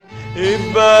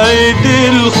ابعد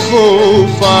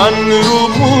الخوف عن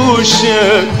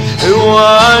رموشك،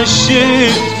 اوعى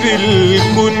شيء في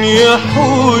الكون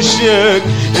يحوشك.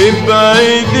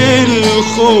 ابعد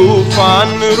الخوف عن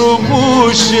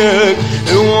رموشك،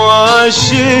 اوعى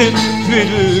شيء في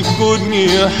الكون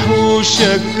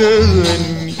يحوشك.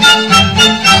 غني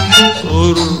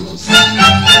ارقص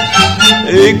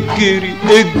اجري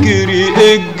اجري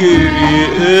اجري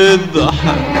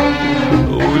اضحك،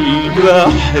 قول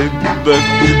بحبك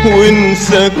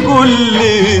وانسى كل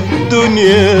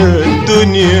الدنيا.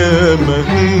 الدنيا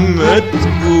مهما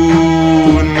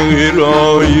تكون غير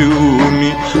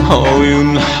عيوني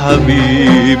عيون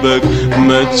حبيبك،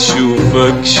 ما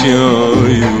تشوفكش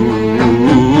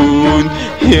عيون.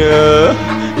 يا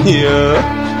يا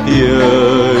يا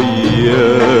يا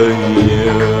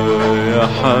يا يا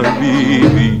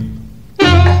حبيبي.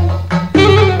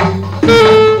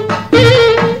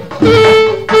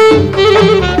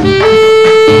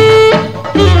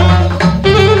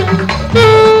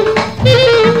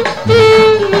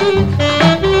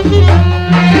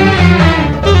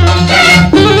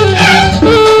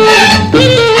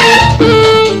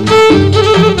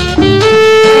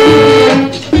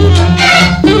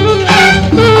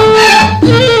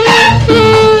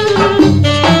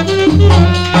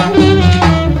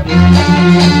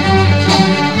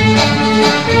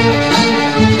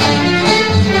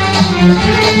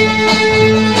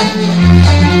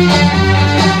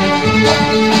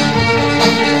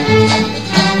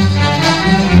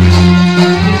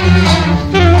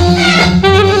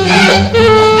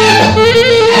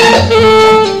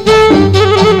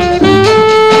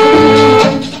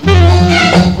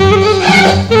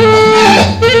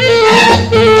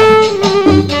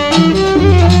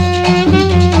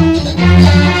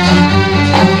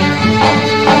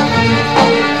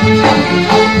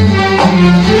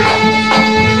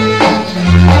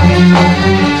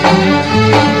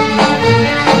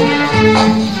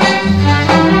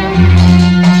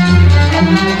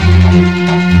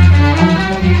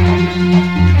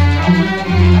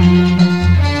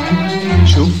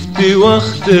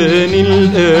 واخداني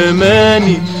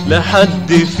الاماني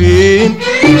لحد فين،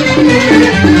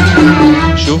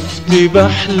 شفت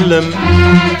بحلم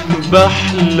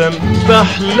بحلم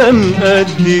بحلم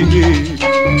قد ايه.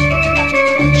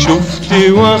 شفت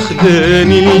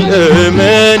واخداني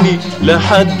الاماني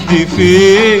لحد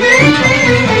فين،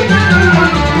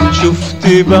 شفت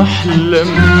بحلم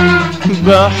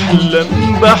بحلم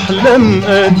بحلم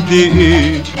قد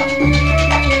ايه.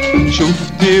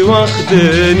 شفت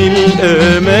واخداني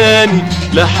الاماني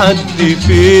لحد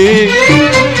فين،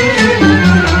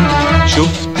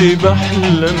 شفت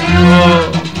بحلم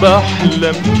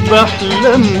بحلم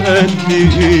بحلم قد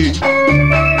ايه.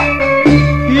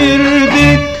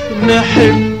 يرضيك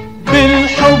نحب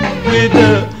الحب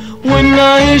ده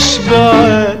ونعيش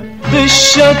بعاد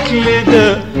بالشكل ده،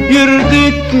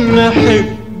 يرضيك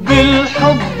نحب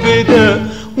الحب ده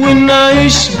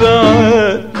ونعيش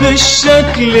بعاد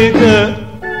بالشكل ده.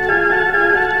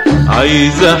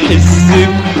 عايز احس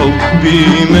بحبي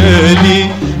مالي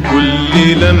كل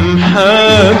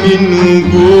لمحة من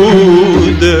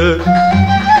وجودك،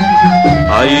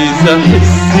 عايز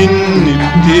احس ان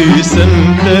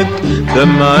ابتسامتك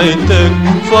دمعتك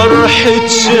فرحة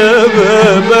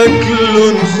شبابك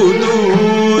لون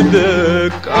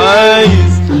خدودك.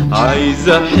 عايز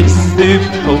احس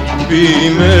بحبي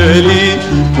مالي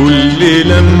كل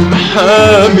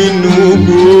لمحة من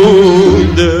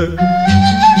وجودك،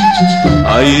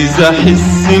 عايز احس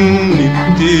ان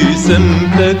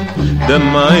ابتسامتك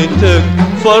دمعتك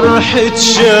فرحة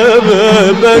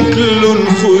شبابك لون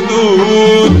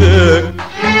خدودك.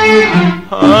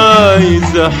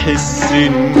 عايز احس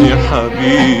اني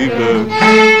حبيبك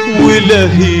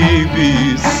ولهيبي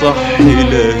صح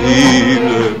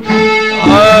لهيبك،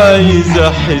 عايز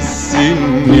احس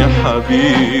اني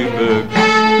حبيبك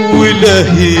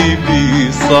ولهيبي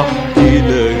صح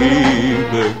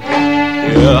لهيبك.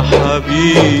 يا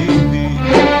حبيبي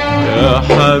يا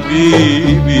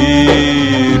حبيبي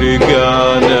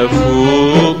رجعنا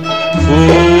فوق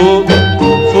فوق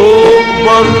فوق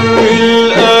بر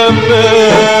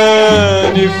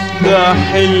الأمان،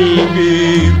 افتح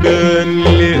البيبان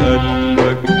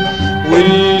لقلبك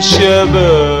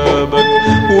ولشبابك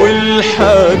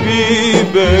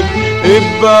ولحبيبك.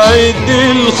 ابعد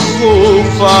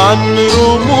الخوف عن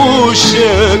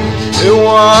رموشك،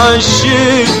 اوعى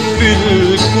شيء في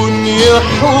الكون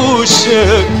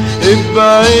يحوشك.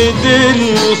 ابعد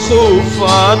الخوف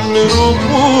عن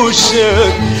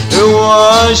رموشك،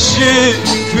 اوعى شيء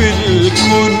في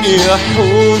الكون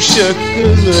يحوشك.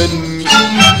 غني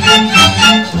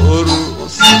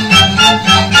ارقص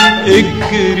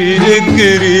اجري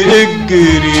اجري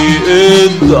اجري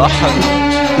اضحك،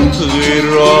 غير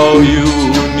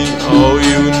عيوني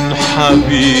عيون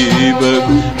حبيبك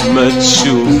ما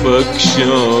تشوفكش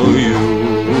عيون.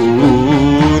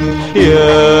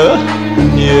 يا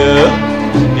يا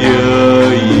يا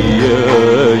يا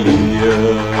يا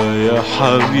يا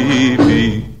حبيبي